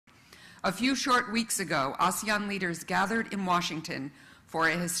A few short weeks ago, ASEAN leaders gathered in Washington for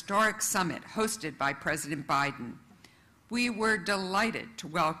a historic summit hosted by President Biden. We were delighted to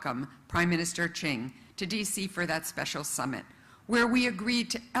welcome Prime Minister Ching to DC for that special summit, where we agreed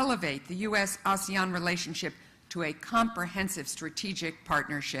to elevate the U.S.-ASEAN relationship to a comprehensive strategic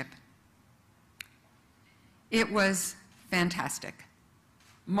partnership. It was fantastic,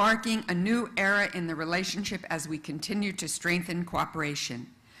 marking a new era in the relationship as we continue to strengthen cooperation.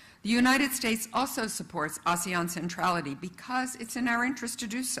 The United States also supports ASEAN centrality because it's in our interest to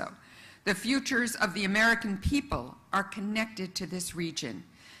do so. The futures of the American people are connected to this region.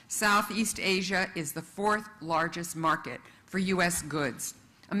 Southeast Asia is the fourth largest market for U.S. goods.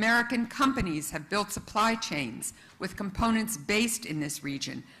 American companies have built supply chains with components based in this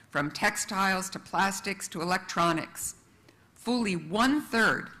region, from textiles to plastics to electronics. Fully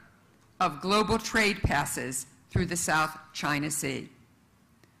 1/3 of global trade passes through the South China Sea.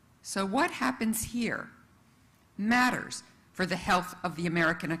 So what happens here matters for the health of the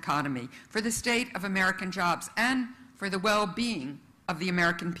American economy, for the state of American jobs, and for the well-being of the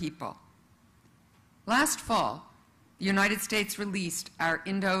American people. Last fall, the United States released our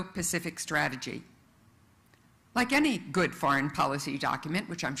Indo-Pacific strategy. Like any good foreign policy document,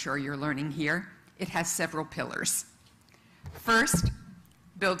 which I'm sure you're learning here, it has several pillars. First,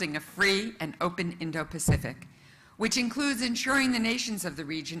 building a free and open Indo-Pacific, which includes ensuring the nations of the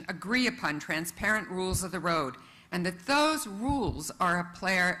region agree upon transparent rules of the road and that those rules are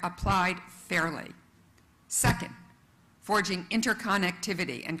applied fairly. Second, forging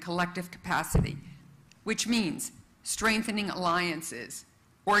interconnectivity and collective capacity, which means strengthening alliances,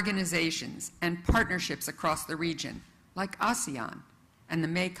 organizations, and partnerships across the region, like ASEAN and the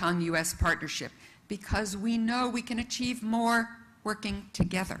Mekong-US Partnership, because we know we can achieve more working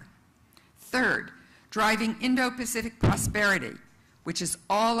together. Third, driving Indo-Pacific prosperity, which is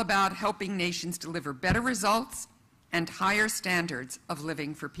all about helping nations deliver better results and higher standards of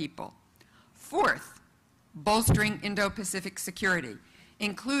living for people. Fourth, bolstering Indo-Pacific security,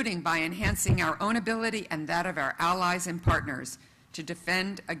 including by enhancing our own ability and that of our allies and partners to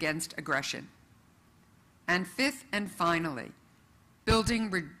defend against aggression. And fifth and finally,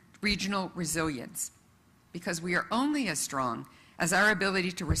 building regional resilience, because we are only as strong as our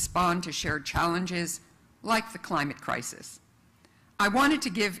ability to respond to shared challenges like the climate crisis. I wanted to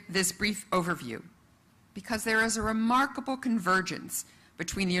give this brief overview because there is a remarkable convergence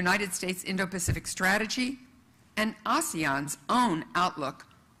between the United States Indo-Pacific strategy and ASEAN's own outlook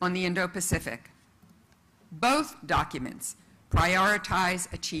on the Indo-Pacific. Both documents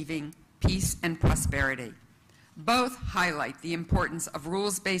prioritize achieving peace and prosperity. Both highlight the importance of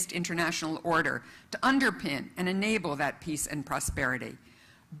rules-based international order to underpin and enable that peace and prosperity.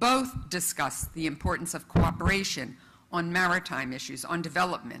 Both discuss the importance of cooperation on maritime issues, on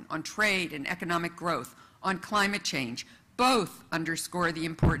development, on trade and economic growth, on climate change. Both underscore the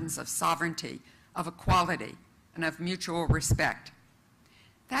importance of sovereignty, of equality, and of mutual respect.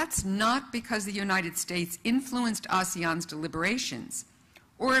 That's not because the United States influenced ASEAN's deliberations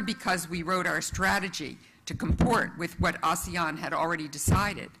or because we wrote our strategy to comport with what ASEAN had already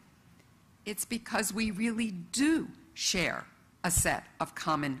decided. It's because we really do share a set of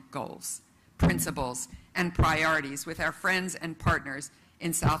common goals, principles, and priorities with our friends and partners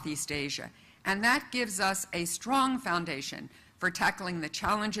in Southeast Asia. And that gives us a strong foundation for tackling the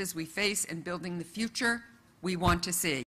challenges we face and building the future we want to see.